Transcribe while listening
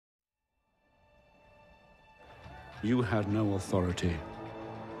You had no authority.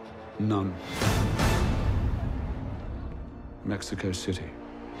 None. Mexico City.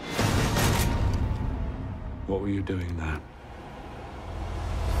 What were you doing there?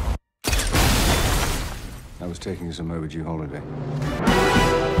 I was taking some overdue holiday.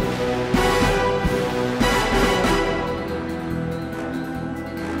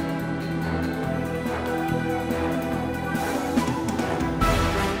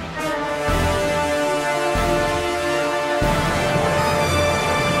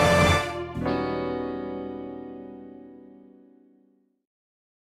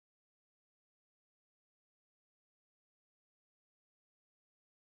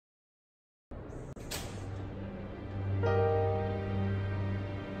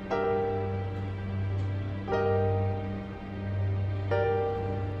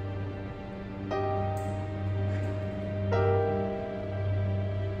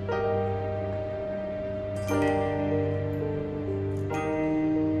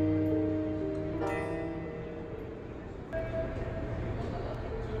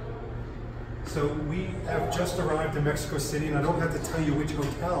 So we have just arrived in Mexico City, and I don't have to tell you which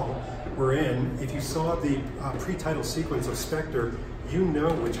hotel we're in. If you saw the pre-title sequence of Spectre, you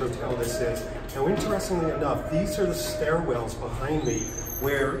know which hotel this is. Now, interestingly enough, these are the stairwells behind me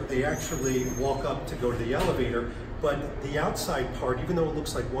where they actually walk up to go to the elevator, but the outside part, even though it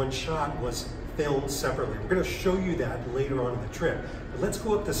looks like one shot, was filmed separately. We're going to show you that later on in the trip. But let's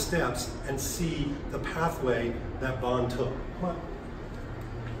go up the steps and see the pathway that Bond took. Come on.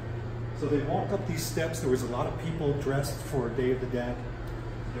 So they walked up these steps. There was a lot of people dressed for Day of the Dead.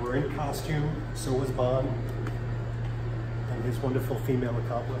 They were in costume, so was Bond and his wonderful female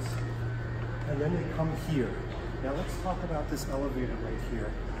accomplice. And then they come here. Now let's talk about this elevator right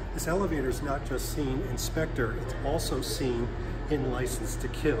here. This elevator is not just seen in Spectre, it's also seen in License to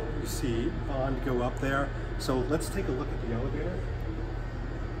Kill. You see Bond go up there. So let's take a look at the elevator.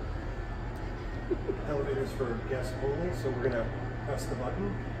 Elevator's for guests only, so we're gonna press the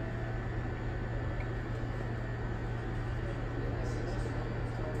button.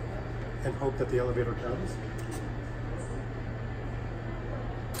 And hope that the elevator comes.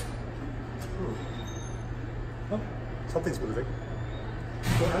 Oh, something's moving.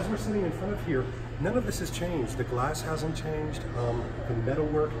 So as we're sitting in front of here, none of this has changed. The glass hasn't changed, the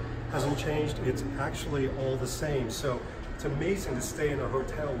metalwork hasn't changed. It's actually all the same. So it's amazing to stay in a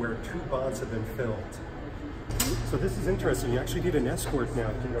hotel where 2 Bonds have been filmed. So this is interesting. You actually need an escort now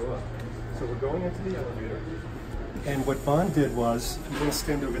to go up. So we're going into the elevator. And what Bond did was, I'm going to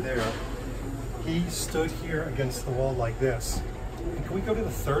stand over there, he stood here against the wall like this. And can we go to the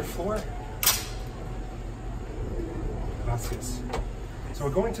 3rd floor? Gracias. So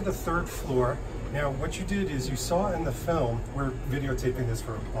we're going to the 3rd floor. Now what you did is you saw in the film, we're videotaping this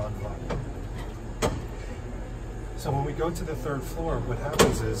for a Bond vlog. So when we go to the 3rd floor, what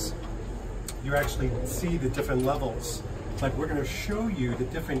happens is you actually see the different levels. But we're going to show you the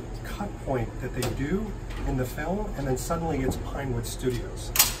different cut point that they do in the film, and then suddenly it's Pinewood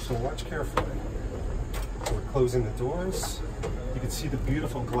Studios. So watch carefully. So we're closing the doors. You can see the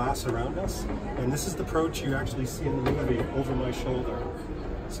beautiful glass around us. And this is the approach you actually see in the movie over my shoulder.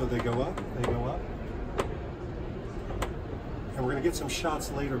 So they go up, they go up. And we're going to get some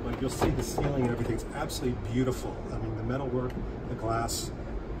shots later, but you'll see the ceiling and everything. It's absolutely beautiful. I mean, the metalwork, the glass.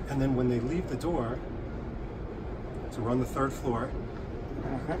 And then when they leave the door, so we're on the 3rd floor.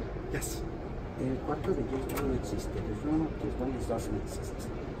 Yes? El cuarto de guest no existe. The room doesn't exist.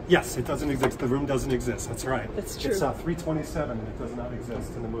 Yes, it doesn't exist. The room doesn't exist. That's right. That's true. It's 327 and it does not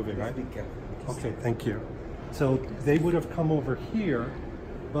exist in the movie, right? Okay, thank you. So they would have come over here,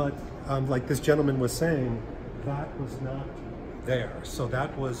 but like this gentleman was saying, that was not there. So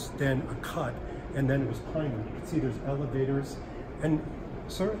that was then a cut, and then it was Pinewood. You can see there's elevators. And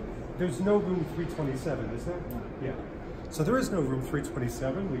sir, there's no room 327, is there? Yeah. So there is no room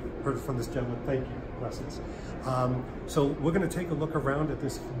 327. We've heard from this gentleman. Thank you. Blessings. So we're going to take a look around at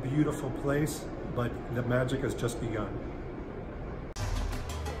this beautiful place, but the magic has just begun.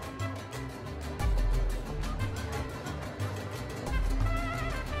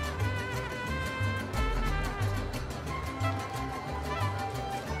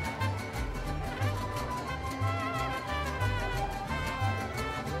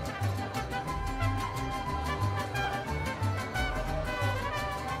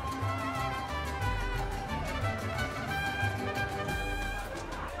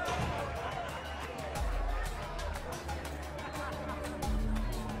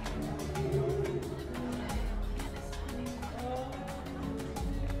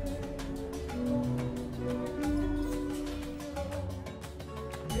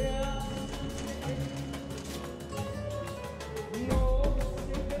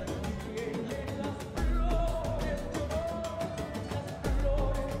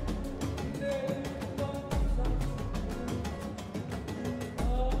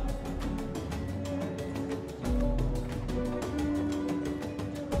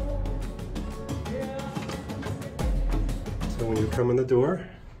 you come in the door,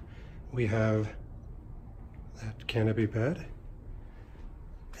 we have that canopy bed.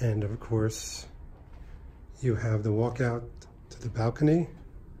 And of course, you have the walkout to the balcony.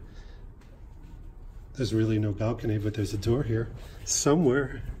 There's really no balcony, but there's a door here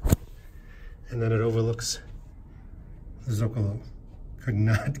somewhere. And then it overlooks Zocalo. Could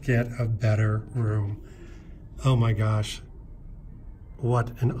not get a better room. Oh my gosh.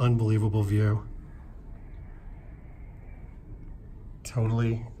 What an unbelievable view.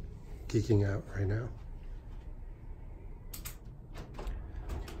 Totally geeking out right now.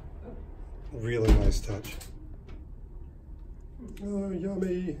 Really nice touch. Oh,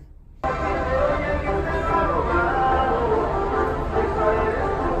 yummy.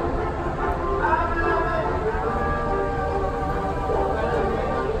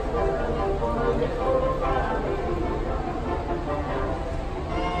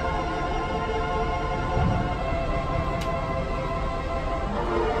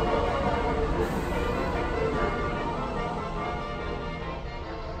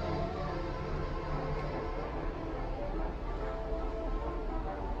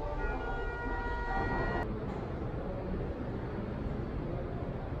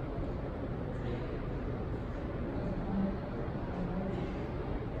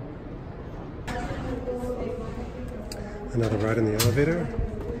 Another ride in the elevator,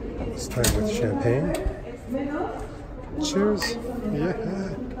 this time with champagne. Cheers. Yeah.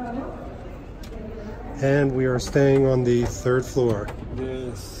 And we are staying on the 3rd floor.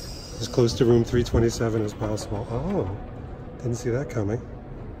 Yes. As close to room 327 as possible. Oh, didn't see that coming.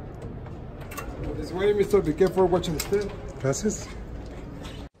 This way, Mr. Be careful watching the step. Gracias.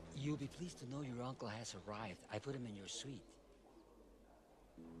 You'll be pleased to know your uncle has arrived. I put him in your suite.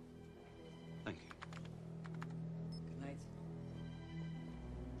 Thank you. Good night.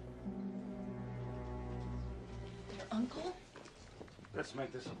 Your uncle? Let's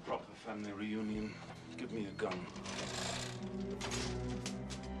make this a proper family reunion. Give me a gun.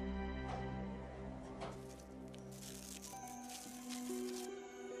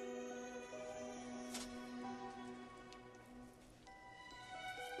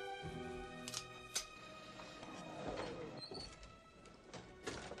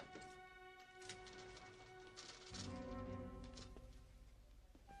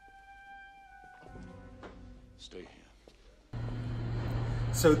 Stay here.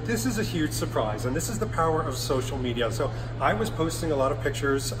 So this is a huge surprise, and this is the power of social media. So I was posting a lot of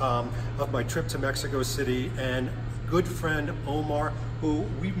pictures of my trip to Mexico City, and good friend Omar, who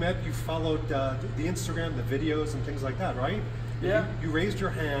we met, you followed the Instagram, the videos and things like that, right? Yeah. You raised your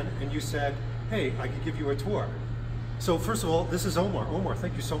hand and you said, hey, I could give you a tour. So first of all, this is Omar. Omar,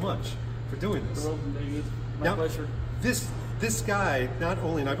 thank you so much for doing this. You're welcome, David. My Now, pleasure. This guy, not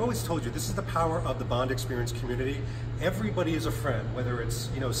only, and I've always told you, this is the power of the Bond Experience community. Everybody is a friend, whether it's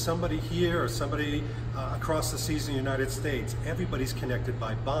somebody here or somebody across the seas in the United States. Everybody's connected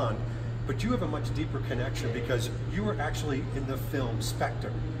by Bond, but you have a much deeper connection because you were actually in the film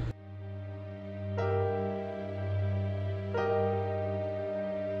Spectre.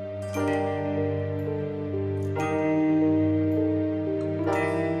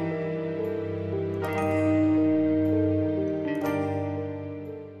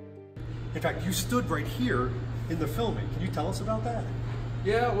 In fact, you stood right here in the filming. Can you tell us about that?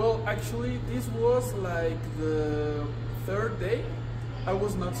 Yeah, well, actually, this was like the 3rd day. I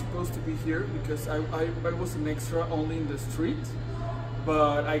was not supposed to be here because I was an extra only in the street,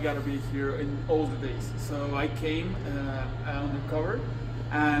 but I gotta be here in all the days. So I came undercover,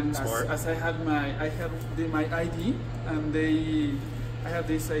 and as I had my ID, and I had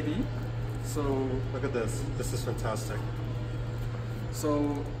this ID. So Look at this. This is fantastic.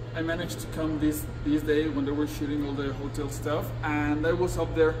 So I managed to come this day when they were shooting all the hotel stuff, and I was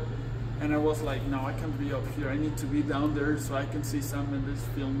up there, and I was like, no, I can't be up here. I need to be down there so I can see Sam in this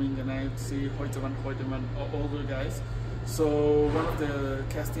filming, and I see Hoyteman, all the guys. So one of the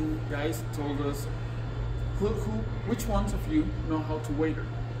casting guys told us, which ones of you know how to waiter,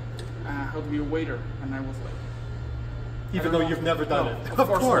 how to be a waiter? And I was like, Even though you've never done it. Of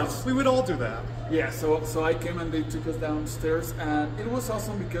course, we would all do that. Yeah, so I came and they took us downstairs, and it was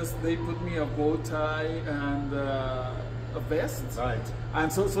awesome because they put me a bow tie and a vest. Right.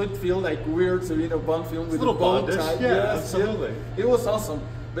 And so it felt like weird to be in a Bond film with a bow Bondish. tie. Yeah, absolutely. It was awesome.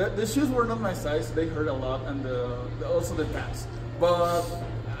 The shoes were not my size, they hurt a lot, and also the pants. But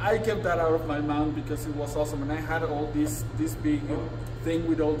I kept that out of my mouth because it was awesome, and I had all this big thing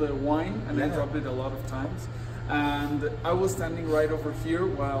with all the wine, and I dropped it a lot of times. And I was standing right over here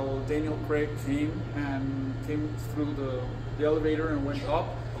while Daniel Craig came through the elevator and went up.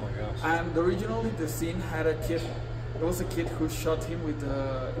 Oh my gosh. And originally the scene had a kid there was a kid who shot him with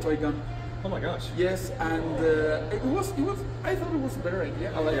a toy gun. Oh my gosh. Yes, and it was. I thought it was a better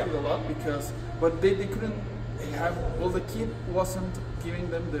idea. I liked it a lot but they couldn't have. Well, the kid wasn't giving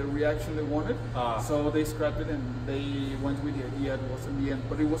them the reaction they wanted, so they scrapped it and they went with the idea. It wasn't the end,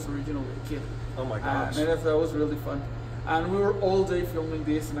 but it was original with the kid. Oh my gosh. And that was really fun. And we were all day filming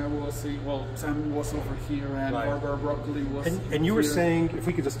this, and I was saying, well, Sam was over here, and Barbara Broccoli was. And you were saying, if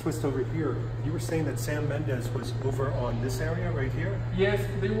we could just twist over here, you were saying that Sam Mendes was over on this area right here. Yes,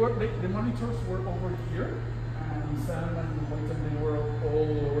 they were. The monitors were over here, and Sam and Monty, they were all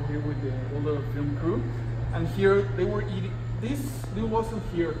over here with all the film crew. And here they were eating. This wasn't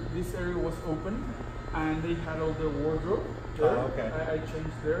here. This area was open, and they had all the wardrobe there. Oh, okay. I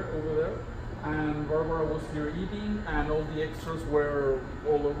changed there, over there. And Barbara was here eating, and all the extras were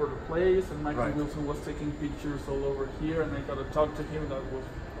all over the place, and Michael Wilson was taking pictures all over here, and I got to talk to him. That was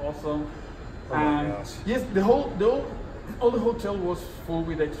awesome. Oh and my gosh. yes, all the hotel was full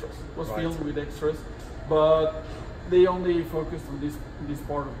with extras, was filled with extras, but they only focused on this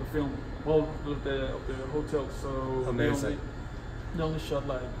part of the film, well, of the hotel. So amazing. They only shot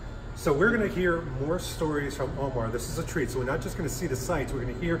like. So we're going to hear more stories from Omar. This is a treat. So we're not just going to see the sights. We're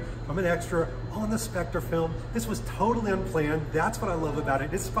going to hear from an extra on the Spectre film. This was totally unplanned. That's what I love about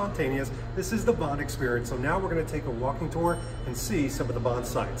it. It's spontaneous. This is the Bond experience. So now we're going to take a walking tour and see some of the Bond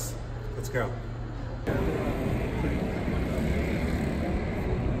sites. Let's go.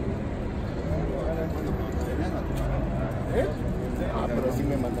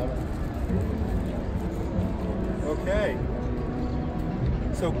 Okay.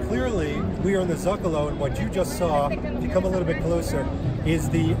 So clearly, we are in the Zocalo, and what you just saw, if you come a little bit closer, is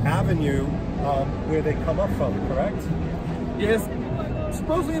the avenue where they come up from, correct? Yes.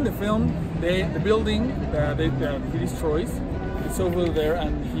 Supposedly in the film, the building he destroys, it's over there,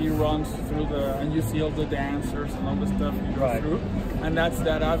 and he runs through and you see all the dancers and all the stuff he goes through, and that's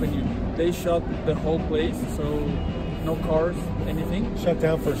that avenue. They shot the whole place, so no cars, anything. Shut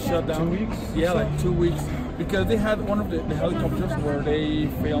down for 2 weeks? Yeah, like 2 weeks. Because they had one of the helicopters where they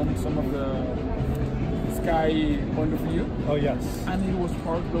filmed some of the sky point of view. Oh yes. And it was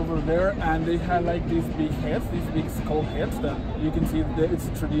parked over there, and they had like these big heads, these big skull heads that you can see. It's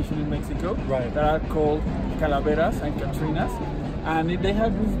a tradition in Mexico. Right. That are called calaveras and catrinas. And they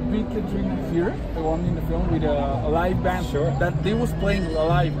had this big Katrina here, the one in the film with a live band that they was playing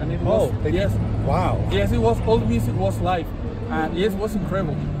live, and it was wow. Yes, it was, all the music was live, and yes, it was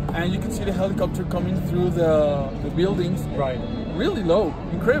incredible. And you can see the helicopter coming through the buildings, really low,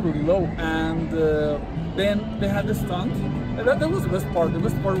 incredibly low. And then they had the stunt. That was the best part. The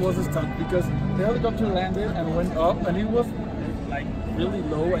best part was the stunt, because the helicopter landed and went up, and it was like really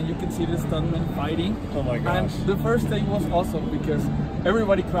low, and you can see the stuntmen fighting. Oh my gosh. And the first day was awesome because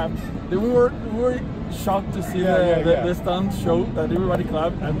everybody clapped. We were shocked to see the stunt show that everybody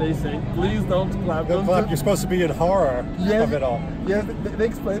clapped, and they say, please don't clap. Don't clap. You're supposed to be in horror of it all. Yes, they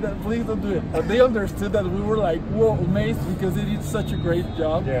explained that, please don't do it. And they understood that we were like, whoa, amazed, because they did such a great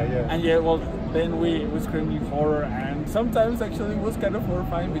job. And well, then we screamed in horror, and sometimes actually it was kind of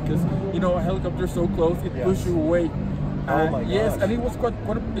horrifying because, you know, a helicopter so close, it pushes you away. Oh my gosh. Yes, and it was quite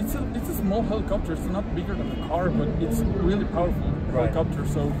it's a small helicopter. It's not bigger than a car, but it's really powerful helicopter.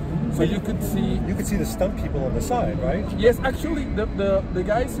 So you could see the stunt people on the side, right? Yes, actually the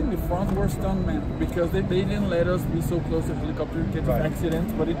guys in the front were stuntmen, because they didn't let us be so close to the helicopter in case of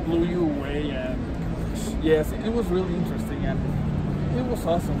accidents, but it blew you away. And yes, it was really interesting, and it was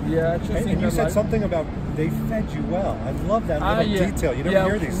awesome. Yeah, actually. And you said something about they fed you well. I love that little detail. You never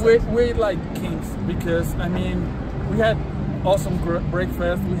hear these things. We ate like kings, because I mean, we had awesome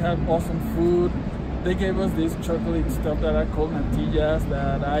breakfast, we had awesome food. They gave us this chocolate stuff that I call natillas,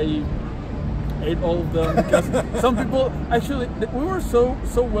 that I ate all of them, because some people, actually, we were so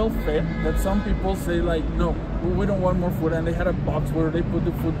well fed that some people say like, no, we don't want more food, and they had a box where they put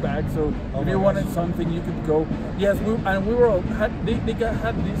the food back, so if you wanted something, you could go. Yes, they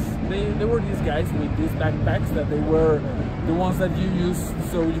were these guys with these backpacks that they were the ones that you use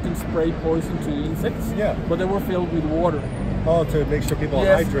so you can spray poison to insects. Yeah. But they were filled with water. Oh, to make sure people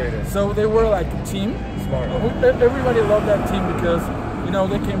are hydrated. So they were like a team. Smart. Everybody loved that team because, you know,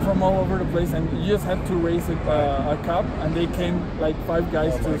 they came from all over the place, and you just had to raise a cup, and they came like 5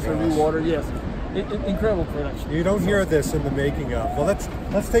 guys to serve you water. Yes. Incredible production. You don't hear this in the making of. Well,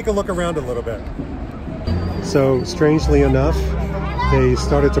 let's take a look around a little bit. So, strangely enough, they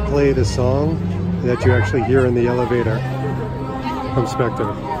started to play the song that you actually hear in the elevator from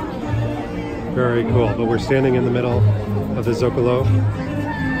Spectre. Very cool. But we're standing in the middle of the Zocalo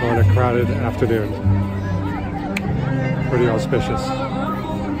on a crowded afternoon. Pretty auspicious.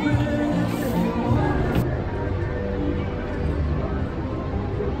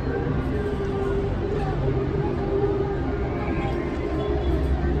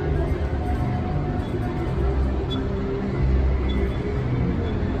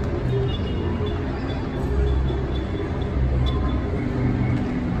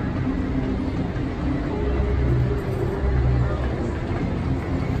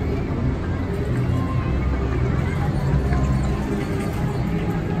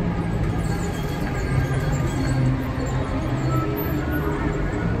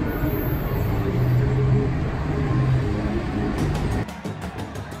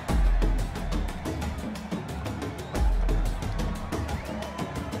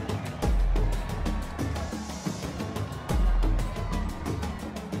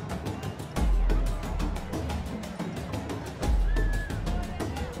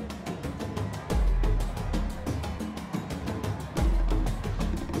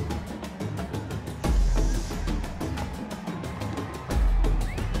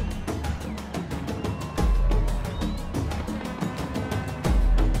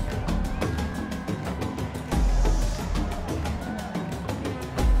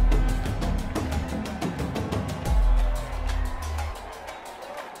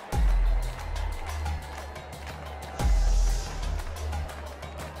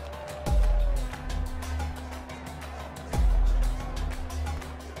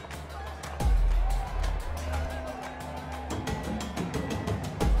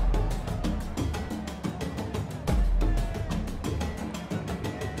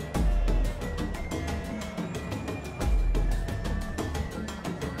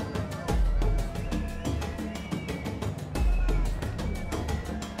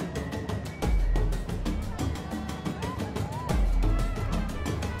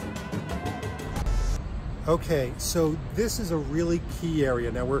 Okay, so this is a really key area.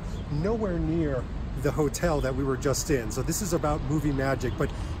 Now we're nowhere near the hotel that we were just in. So this is about movie magic.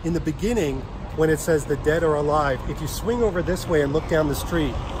 But in the beginning, when it says the dead are alive, if you swing over this way and look down the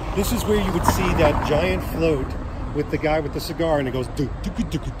street, this is where you would see that giant float with the guy with the cigar, and it goes do do do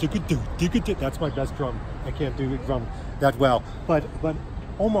do do do do do. That's my best drum. I can't do drum that well. But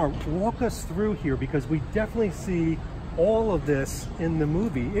Omar, walk us through here, because we definitely see all of this in the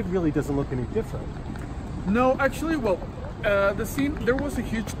movie. It really doesn't look any different. No, actually, well, the scene, there was a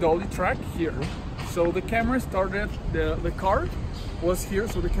huge dolly track here. So the camera started, the car was here,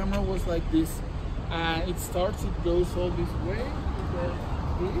 so the camera was like this. And it starts, it goes all this way,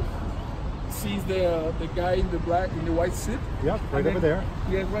 sees the guy in the white suit. Yep, right over there.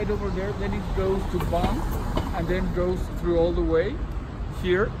 Yeah, right over there. Then it goes to Bond, and then goes through all the way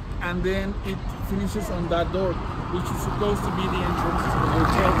here, and then it finishes on that door, which is supposed to be the entrance to the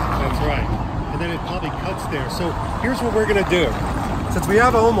hotel. That's right. And then it probably cuts there. So here's what we're gonna do. Since we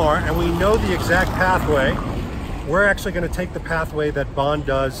have Omar and we know the exact pathway, we're actually gonna take the pathway that Bond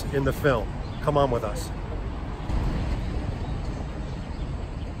does in the film. Come on with us.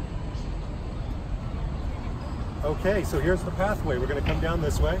 Okay, so here's the pathway. We're gonna come down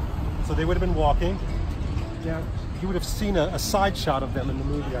this way. So they would have been walking. Now, you would have seen a side shot of them in the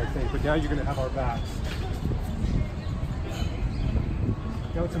movie, I think, but now you're gonna have our backs.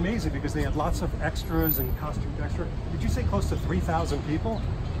 Now it's amazing because they had lots of extras and costume extra. Did you say close to 3,000 people?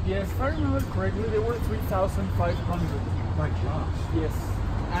 Yes, if I remember correctly, there were 3,500. My gosh. Yes,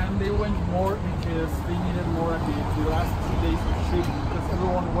 and they went more because they needed more at the last 2 days of shooting, because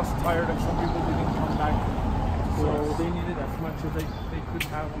everyone was tired and some people didn't come back. So they needed as much as they could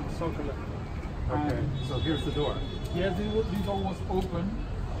have in Sokola. Okay, so here's the door. Yes, this door was open.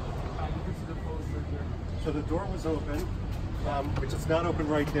 And you can see the poster here. So the door was open, which is not open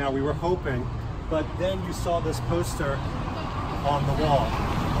right now. We were hoping, but then you saw this poster on the wall.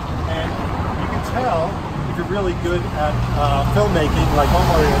 And you can tell, if you're really good at filmmaking, like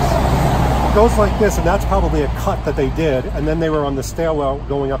Omar is, it goes like this, and that's probably a cut that they did, and then they were on the stairwell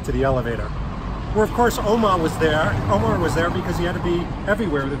going up to the elevator. Where of course Omar was there because he had to be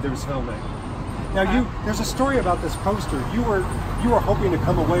everywhere that there was filming. Now there's a story about this poster. You were hoping to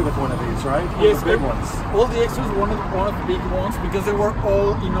come away with one of these, right? Yes, the big ones. All the extras wanted one of the big ones because they were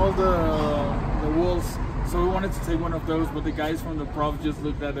all in all the walls. So we wanted to take one of those, but the guys from the prop just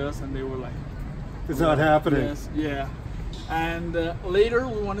looked at us and they were like, "It's not happening." Yes, yeah. And later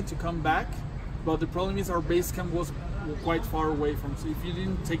we wanted to come back, but the problem is our base camp was quite far away from. So if you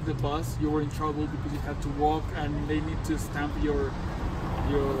didn't take the bus, you were in trouble because you had to walk and they need to stamp your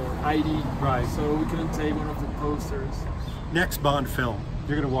ID. Right. So we couldn't take one of the posters. Next Bond film,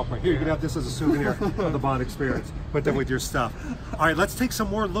 you're gonna walk right here. You can have this as a souvenir of the Bond experience. Put them with your stuff. All right, let's take some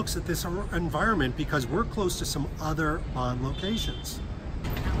more looks at this environment because we're close to some other Bond locations.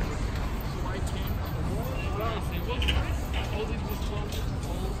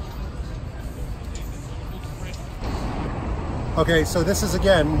 Okay, so this is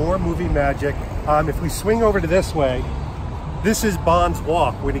again more movie magic. If we swing over to this way, this is Bond's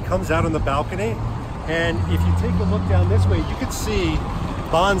walk when he comes out on the balcony. And if you take a look down this way, you can see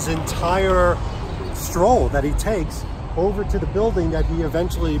Bond's entire stroll that he takes over to the building that he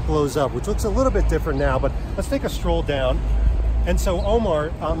eventually blows up, which looks a little bit different now, but let's take a stroll down. And so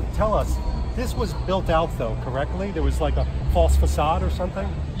Omar, tell us, this was built out though, correctly? There was like a false facade or something?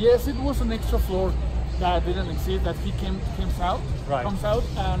 Yes, it was an extra floor that didn't exist, that he comes out,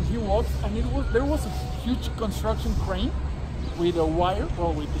 and he walks, and there was a huge construction crane with a wire,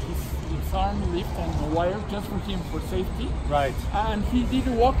 well, with his arm lift and a wire just for him for safety. Right. And he did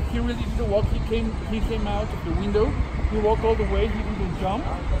a walk. He really did a walk. He came out of the window. He walked all the way. He did a jump,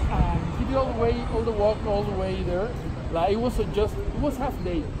 and he did all the way there. Like it was half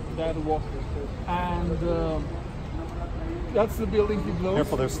day that walk, and that's the building he blows.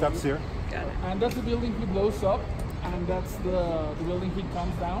 Careful, there's steps here. And that's the building he blows up, and that's the building he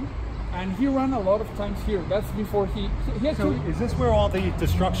comes down. And he ran a lot of times here. That's before he So is this where all the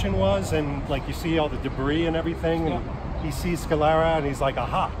destruction was, and like you see all the debris and everything? Yeah. And he sees Scalera and he's like,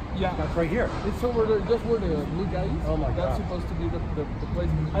 aha, yeah, that's right here. It's over there, just where the blue guy is. Oh my That's God. supposed to be the place.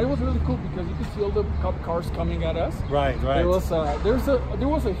 And it was really cool because you could see all the cop cars coming at us. Right. There was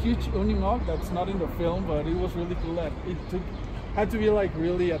a huge Unimog that's not in the film, but it was really cool. That had to be like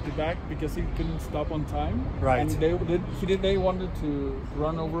really at the back because he couldn't stop on time. Right. And they wanted to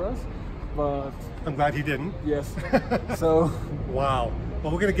run over us, but I'm glad he didn't. yes. So Wow.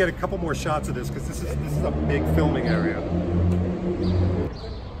 Well, we're going to get a couple more shots of this because this is a big filming area.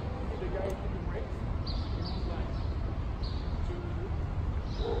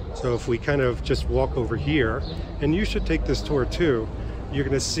 So if we kind of just walk over here, and you should take this tour too, you're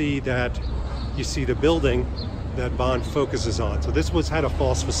going to see that you see the building that Bond focuses on. So this had a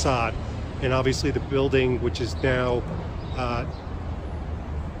false facade, and obviously the building, which is now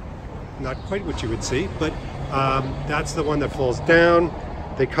not quite what you would see, but that's the one that falls down.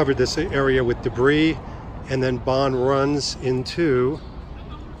 They covered this area with debris, and then Bond runs into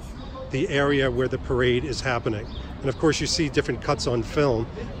the area where the parade is happening. And of course you see different cuts on film,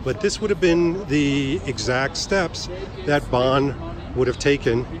 but this would have been the exact steps that Bond would have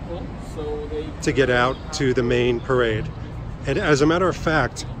taken to get out to the main parade. And as a matter of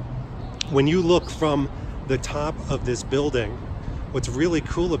fact, when you look from the top of this building, what's really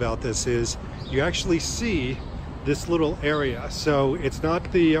cool about this is you actually see this little area. So it's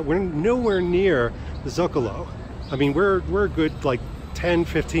not we're nowhere near the Zocalo. I mean, we're a good like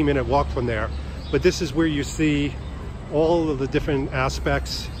 10-15 minute walk from there, but this is where you see all of the different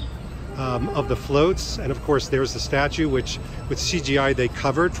aspects of the floats, and of course there's the statue, which with CGI they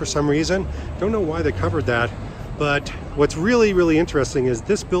covered for some reason. Don't know why they covered that, but what's really interesting is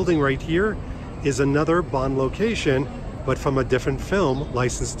this building right here is another Bond location, but from a different film,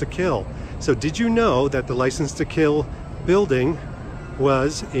 License to Kill. So did you know that the License to Kill building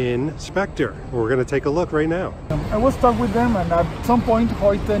was in Spectre? We're going to take a look right now. I was stuck with them, and at some point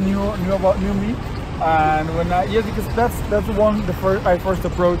Hoyte knew me, and yes, because that's the one I first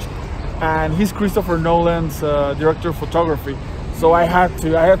approached, and he's Christopher Nolan's director of photography. So I had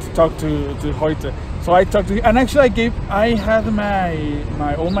to talk to Hoyte. So I talked to him, and actually I had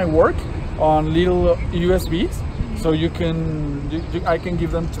all my work on little USBs. So I can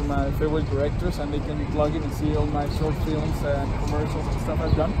give them to my favorite directors, and they can plug in and see all my short films and commercials and stuff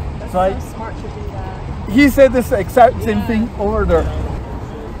I've done. That's so smart to do that. He said this exact same thing over there.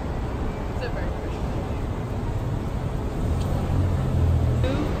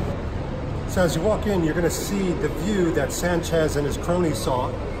 So as you walk in, you're going to see the view that Sanchez and his cronies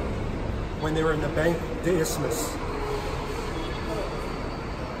saw when they were in the Bank de Isthmus.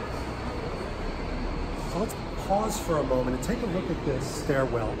 So let's pause for a moment and take a look at this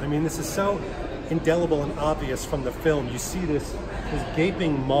stairwell. I mean, this is so indelible and obvious from the film. You see this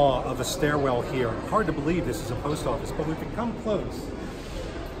gaping maw of a stairwell here. Hard to believe this is a post office, but we've come close.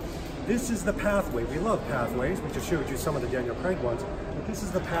 This is the pathway. We love pathways. We just showed you some of the Daniel Craig ones. But this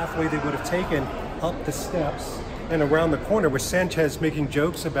is the pathway they would have taken up the steps and around the corner, with Sanchez making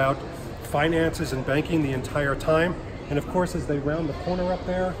jokes about finances and banking the entire time. And of course, as they round the corner up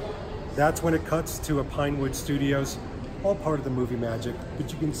there, that's when it cuts to a Pinewood Studios, all part of the movie magic.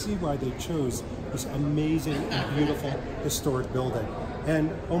 But you can see why they chose this amazing and beautiful historic building.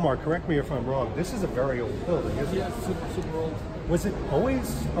 And Omar, correct me if I'm wrong, this is a very old building, isn't it? Yes, super old. Was it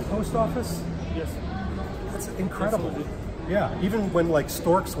always a post office? Yes. That's incredible. Absolutely. Yeah, even when like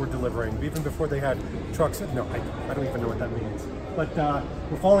storks were delivering, even before they had trucks. No, I don't even know what that means. But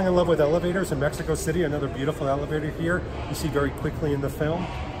we're falling in love with elevators in Mexico City. Another beautiful elevator here. You see very quickly in the film,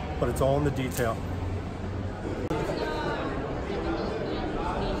 but it's all in the detail.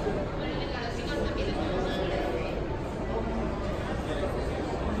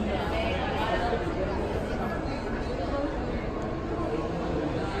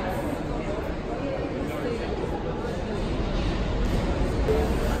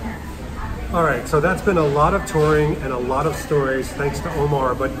 All right, so that's been a lot of touring and a lot of stories, thanks to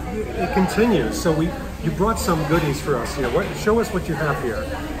Omar, but it continues. So you brought some goodies for us here. Show us what you have here.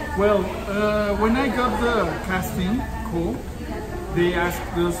 Well, when I got the casting call, they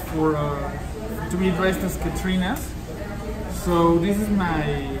asked us to be dressed as Katrinas. So this is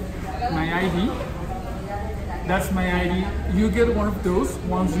my ID. That's my ID. You get one of those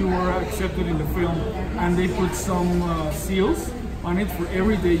once you were accepted in the film, and they put some seals on it for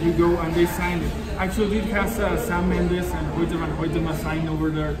every day you go, and they sign it. Actually, it has Sam Mendes and Hoytema sign over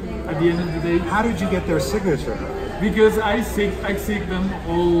there at the end of the day. How did you get their signature? Because I seek them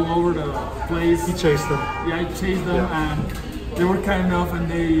all over the place. You chased them? Yeah, I chased them, and they were kind enough, and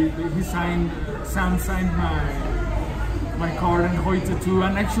Sam signed my card, and Hoyte too,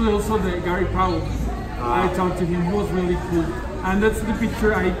 and actually also the Gary Powell. I talked to him, he was really cool. And that's the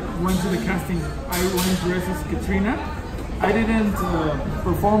picture. I went to the casting. I went dressed as Katrina. I didn't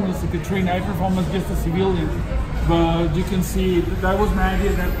perform as a Katrina, I performed as just a civilian. But you can see that was my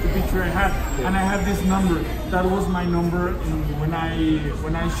idea, that the picture I had, and I had this number. That was my number when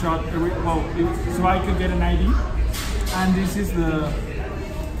I shot so I could get an ID. And this is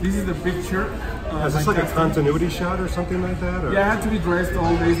the picture. Is this like a continuity shot or something like that? Or? Yeah, I had to be dressed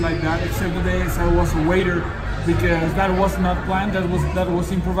all days like that, except the days I was a waiter, because that was not planned. That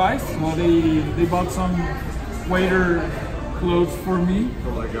was improvised. So they bought some waiter clothes for me.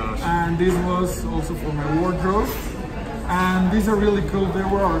 Oh my gosh. And this was also for my wardrobe. And these are really cool. There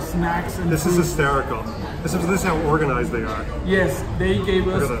were our snacks and This is hysterical. This is how organized they are. Yes, they gave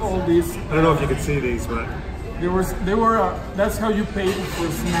us all these. I don't know if you can see these, but that's how you paid for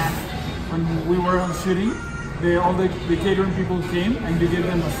a snack when we were shooting. All the catering people came and you give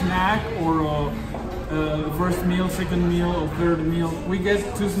them a snack or the first meal, second meal, or third meal. We get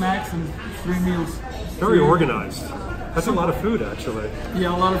 2 snacks and 3 meals. very organized. That's a lot of food, actually.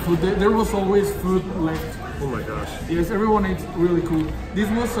 Yeah, a lot of food. There was always food left. Oh my gosh. Yes, everyone ate really cool. This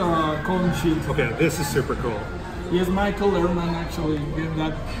was a column sheet. Okay, this is super cool. Yes, Michael Ehrman actually gave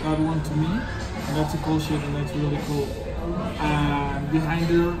that one to me. And that's a call sheet and that's really cool. And behind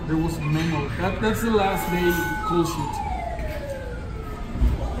there was a memo. That's the last day call sheet.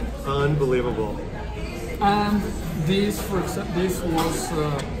 Unbelievable. And this was the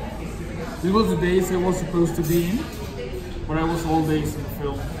days I was supposed to be in, but I was all days in the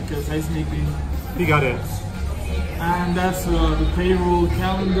film because I sneaked in. He got in. And that's the payroll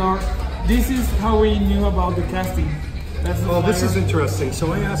calendar. This is how we knew about the casting. Well, this is interesting.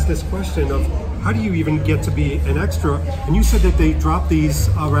 So I asked this question of how do you even get to be an extra? And you said that they drop these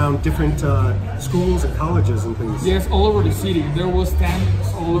around different schools and colleges and things. Yes, all over the city. There was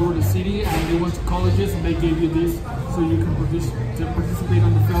stands all over the city, and they went to colleges and they gave you this so you can participate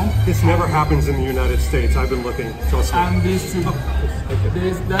on the film. This never happens in the United States. I've been looking. Trust me. And this too.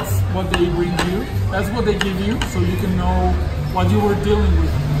 That's what they bring you. That's what they give you, so you can know what you were dealing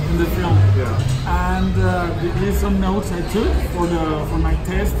with in the film. Yeah. And here's some notes I took for my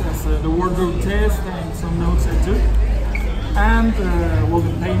test, as the wardrobe test, and some notes I took. And well,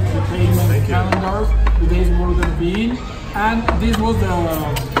 the payment calendars, the days we were going to be in. And this was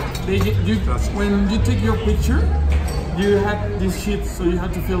when you take your picture, you had this sheet, so you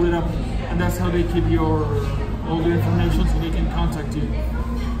had to fill it up, and that's how they keep all the information, so they can contact you.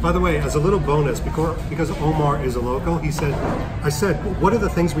 By the way, as a little bonus, because Omar is a local, I said, what are the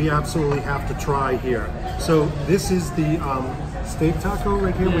things we absolutely have to try here? So this is the steak taco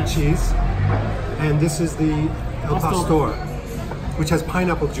right here with cheese, and this is the El Pastor, which has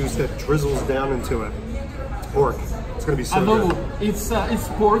pineapple juice that drizzles down into it. Pork. It's going to be so adobo. Good. It's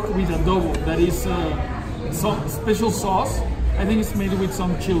pork with adobo. That is some special sauce. I think it's made with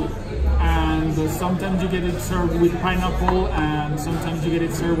some chili. And sometimes you get it served with pineapple, and sometimes you get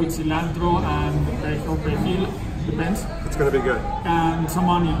it served with cilantro and perejil, depends. It's going to be good. And some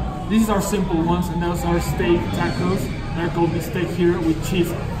onion. These are simple ones, and those are steak tacos. They're called the steak here with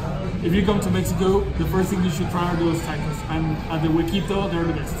cheese. If you come to Mexico, the first thing you should try are those tacos. And at the Huequito, they're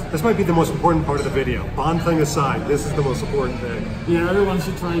the best. This might be the most important part of the video. Bond thing aside, this is the most important thing. Yeah, everyone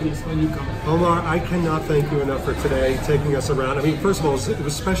should try this when you come. Omar, I cannot thank you enough for today, taking us around. I mean, first of all, it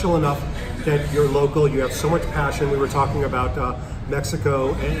was special enough that you're local, you have so much passion. We were talking about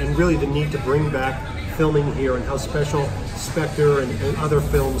Mexico and really the need to bring back filming here and how special Spectre and other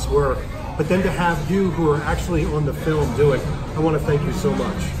films were. But then to have you who are actually on the film do it, I want to thank you so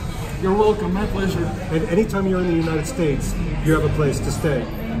much. You're welcome, my pleasure. And anytime you're in the United States, you have a place to stay.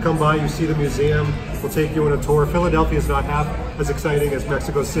 Come by, you see the museum, we'll take you on a tour. Philadelphia is not half as exciting as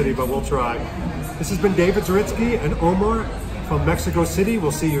Mexico City, but we'll try. This has been David Zaritsky and Omar from Mexico City.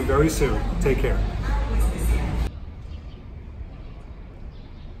 We'll see you very soon. Take care.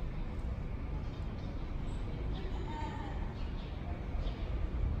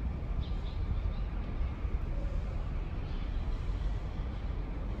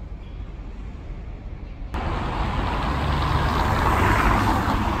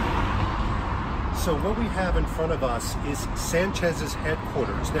 So what we have in front of us is Sanchez's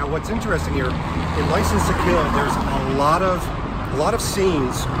headquarters. Now what's interesting here, in License to Kill, there's a lot of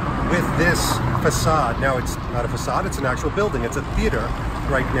scenes with this facade. Now it's not a facade, it's an actual building. It's a theater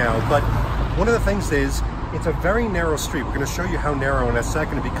right now. But one of the things is, it's a very narrow street. We're going to show you how narrow in a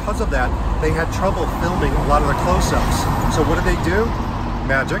second. And because of that, they had trouble filming a lot of the close-ups. So what did they do?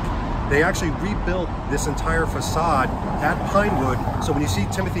 Magic. They actually rebuilt this entire facade at Pinewood. So when you see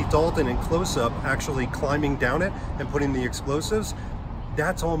Timothy Dalton in close-up actually climbing down it and putting the explosives,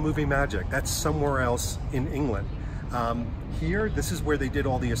 that's all movie magic. That's somewhere else in England. Here, this is where they did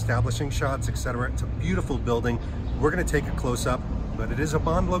all the establishing shots, etc. It's a beautiful building. We're gonna take a close-up, but it is a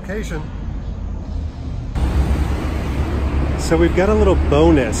Bond location. So we've got a little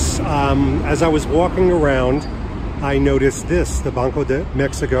bonus. As I was walking around, I noticed this, the Banco de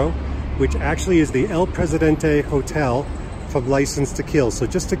Mexico, which actually is the El Presidente Hotel from License to Kill. So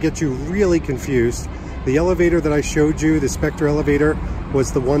just to get you really confused, the elevator that I showed you, the Spectre elevator,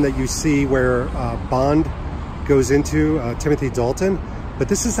 was the one that you see where Bond goes into, Timothy Dalton. But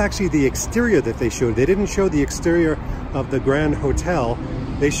this is actually the exterior that they showed. They didn't show the exterior of the Grand Hotel,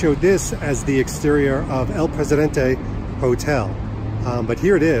 they showed this as the exterior of El Presidente Hotel. But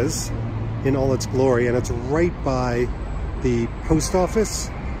here it is in all its glory, and it's right by the post office.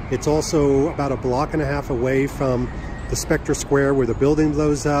 It's also about a block and a half away from the Spectre Square where the building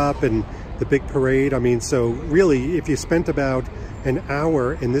blows up and the big parade. I mean, so really, if you spent about an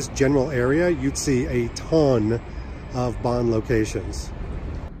hour in this general area, you'd see a ton of Bond locations.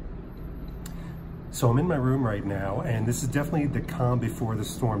 So I'm in my room right now, and this is definitely the calm before the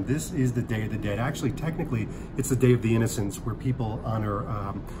storm. This is the Day of the Dead. Actually, technically, it's the Day of the Innocents, where people honor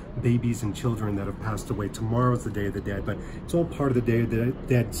babies and children that have passed away. Tomorrow's the Day of the Dead, but it's all part of the Day of the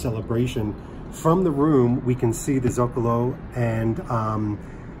Dead celebration. From the room, we can see the Zocalo, and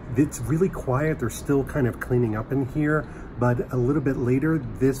it's really quiet. They're still kind of cleaning up in here, but a little bit later,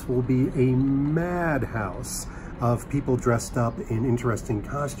 this will be a madhouse of people dressed up in interesting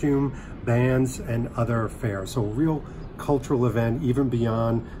costume, bands, and other fare. So a real cultural event, even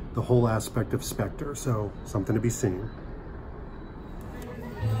beyond the whole aspect of Spectre. So something to be seen.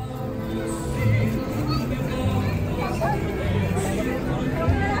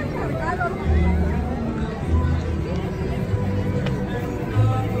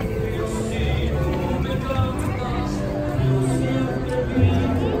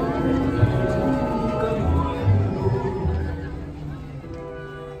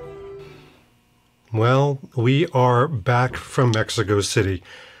 Well, we are back from Mexico City.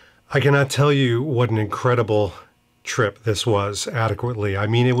 I cannot tell you what an incredible trip this was adequately. I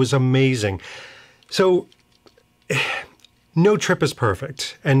mean, it was amazing. So, no trip is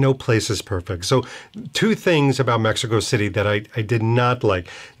perfect and no place is perfect. So two things about Mexico City that I did not like.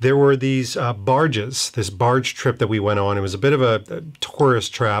 There were these barges, this barge trip that we went on. It was a bit of a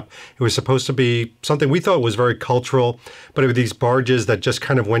tourist trap. It was supposed to be something we thought was very cultural, but it were these barges that just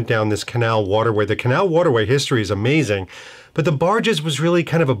kind of went down this canal waterway. The canal waterway history is amazing, but the barges was really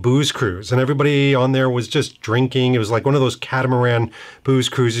kind of a booze cruise, and everybody on there was just drinking. It was like one of those catamaran booze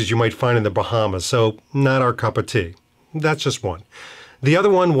cruises you might find in the Bahamas. So not our cup of tea. That's just one. The other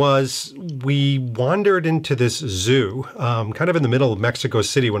one was we wandered into this zoo, kind of in the middle of Mexico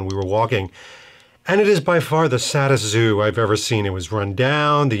City when we were walking. And it is by far the saddest zoo I've ever seen. It was run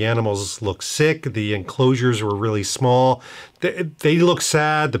down. The animals looked sick. The enclosures were really small. They look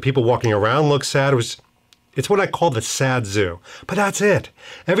sad. The people walking around look sad. It's what I call the sad zoo. But that's it.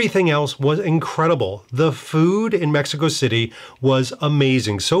 Everything else was incredible. The food in Mexico City was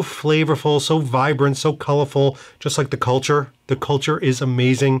amazing. So flavorful, so vibrant, so colorful, just like the culture. The culture is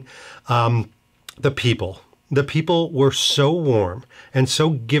amazing. The people were so warm and so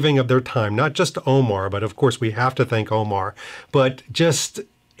giving of their time. Not just Omar, but of course we have to thank Omar, but just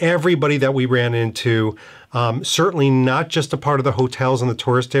everybody that we ran into, certainly not just a part of the hotels and the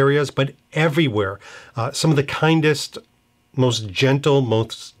tourist areas, but everywhere. Some of the kindest, most gentle,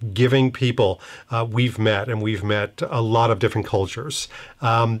 most giving people we've met, and we've met a lot of different cultures.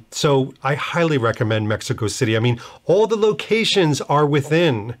 So I highly recommend Mexico City. I mean, all the locations are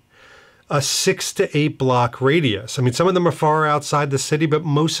within a 6 to 8 block radius. I mean, some of them are far outside the city, but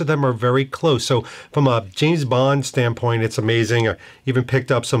most of them are very close. So from a James Bond standpoint, it's amazing. I even picked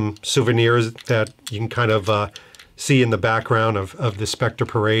up some souvenirs that you can kind of see in the background of the Spectre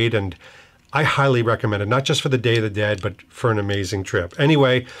parade. And I highly recommend it, not just for the Day of the Dead, but for an amazing trip.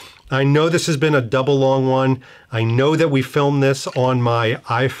 Anyway, I know this has been a double long one. I know that we filmed this on my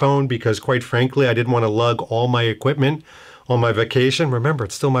iPhone because, quite frankly, I didn't want to lug all my equipment on my vacation. Remember,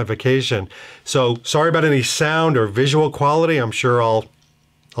 it's still my vacation. So sorry about any sound or visual quality. I'm sure I'll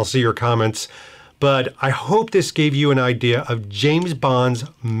see your comments. But I hope this gave you an idea of James Bond's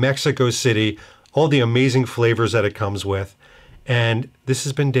Mexico City, all the amazing flavors that it comes with. And this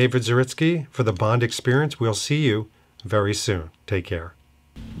has been David Zaritsky for the Bond Experience. We'll see you very soon. Take care.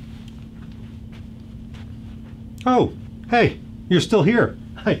 Oh, hey, you're still here.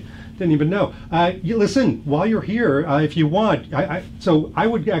 Hi. Didn't even know. You listen, while you're here, if you want, so I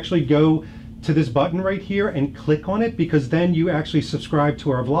would actually go to this button right here and click on it, because then you actually subscribe to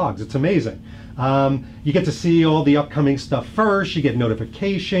our vlogs. It's amazing. You get to see all the upcoming stuff first. You get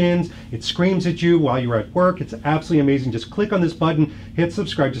notifications. It screams at you while you're at work. It's absolutely amazing. Just click on this button, hit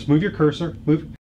subscribe. Just move your cursor, move.